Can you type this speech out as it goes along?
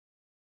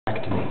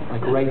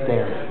right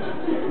there.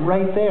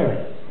 Right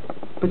there.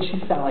 But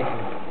she's not like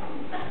me.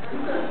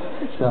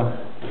 So,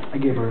 I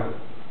gave her a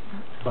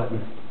button.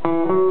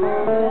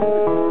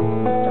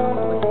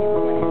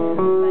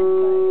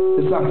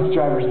 The song's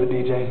Driver's the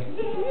DJ.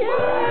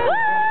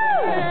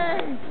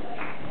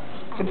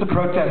 It's a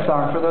protest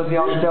song, for those of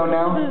y'all who don't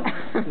know.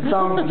 The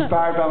song's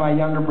inspired by my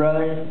younger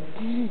brother.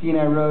 He and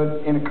I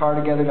rode in a car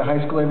together to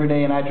high school every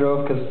day, and I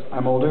drove because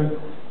I'm older.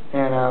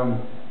 And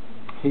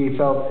he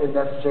felt it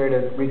necessary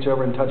to reach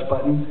over and touch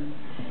buttons.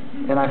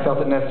 And I felt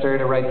it necessary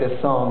to write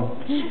this song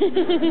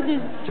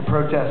to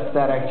protest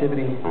that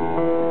activity.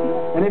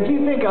 And if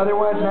you think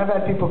otherwise, and I've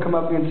had people come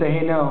up to me and say,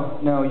 hey,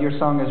 no, your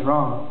song is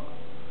wrong.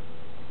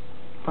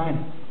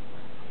 Fine.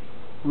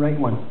 Write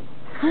one.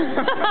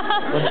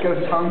 Let's go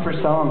song for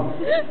song.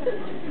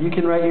 You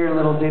can write your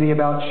little ditty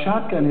about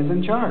shotgun is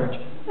in charge.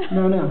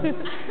 No.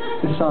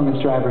 This song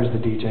is Driver's the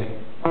DJ.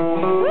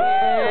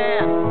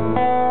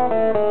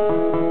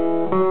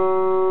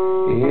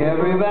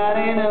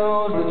 Everybody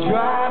knows the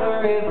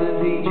driver is the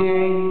DJ.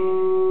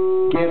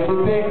 Gets to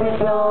pick the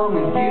song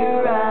as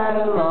you ride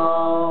along.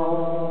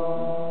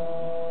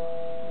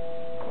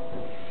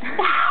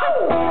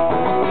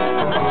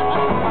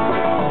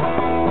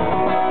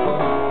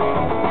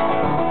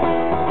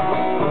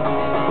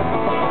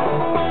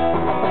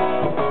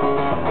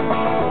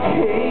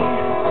 Hey,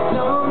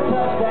 don't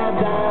touch that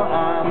dial,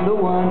 I'm the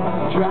one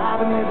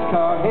driving this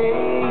car.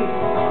 Hey,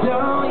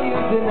 don't you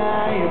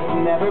deny it's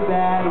never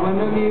bad when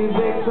the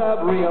music's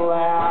up real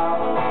loud.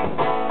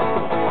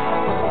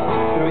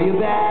 Throw your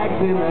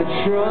bags in the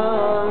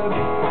trunk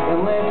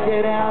and let's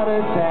get out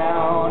of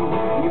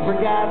town. You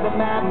forgot the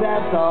map,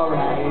 that's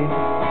alright,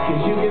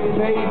 'cause you can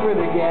pay for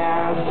the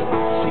gas.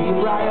 See you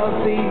buy your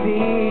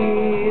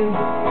CDs,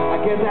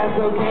 I guess that's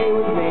okay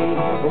with me,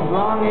 as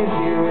long as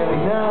you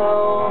really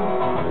know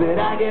that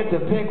I get to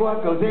pick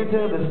what goes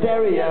into the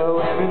stereo.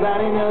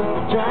 Everybody knows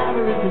the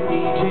driver is the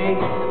DJ.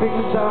 Pick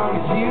the song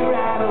as you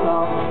ride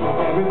along.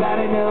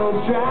 Everybody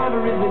knows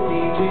driver is the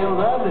DJ. I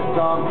love this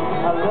song.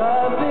 I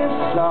love this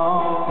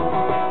song.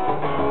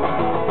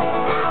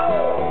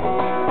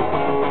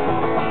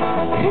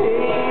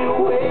 Hey,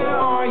 where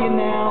are you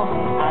now?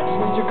 I just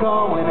missed your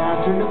call when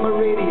I turned up my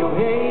radio.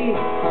 Hey,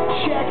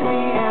 check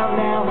me out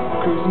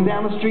now. Cruising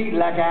down the street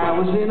like I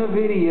was in a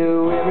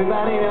video.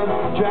 Everybody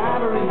knows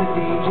driver is the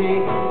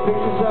DJ. Fix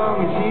the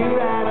song as you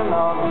ride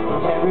along.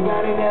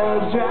 Everybody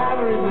knows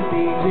driver is the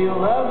DJ. I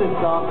love this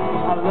song.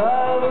 I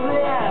love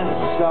this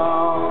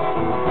song.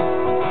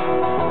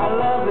 I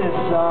love this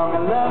song. I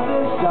love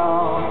this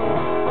song.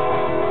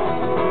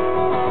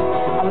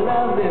 I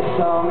love this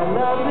song. I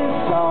love this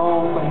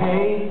song. But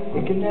hey,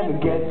 it can never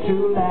get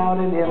too loud,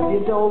 and if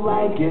you don't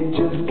like it,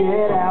 just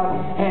get out.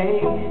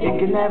 Hey, it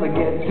can never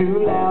get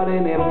too loud,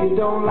 and if you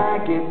don't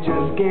like it,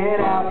 just get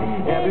out.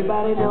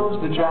 Everybody knows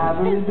the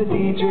driver is the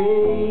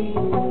DJ.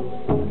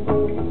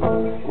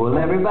 Well,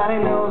 everybody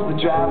knows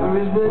the driver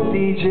is the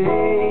DJ.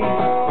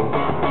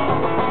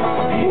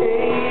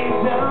 Hey,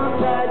 don't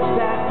touch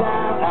that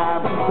dial,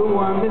 I'm the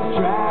one that's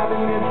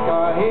driving this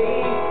car.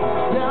 Hey,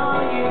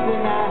 don't you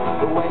deny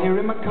that when you're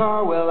in my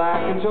car, well, I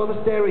control the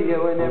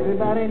stereo, and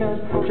everybody knows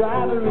the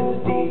driver is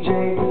the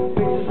DJ.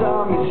 Pick the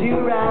song as you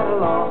ride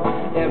along.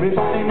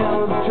 Everybody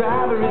knows the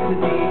driver is the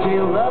DJ.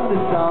 I love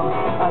this song.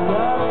 I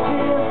love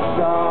this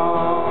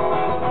song.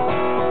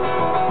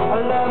 I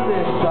love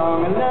this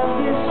song. I love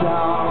this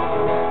song.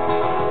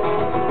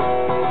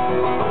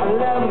 I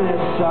love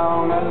this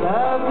song. I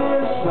love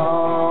this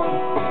song.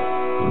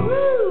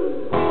 Woo!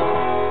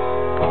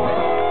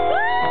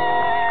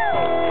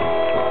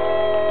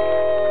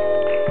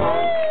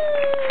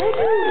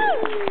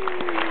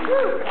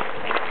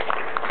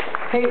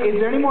 Hey, is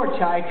there any more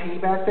chai tea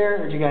back there, or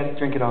did you guys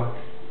drink it all?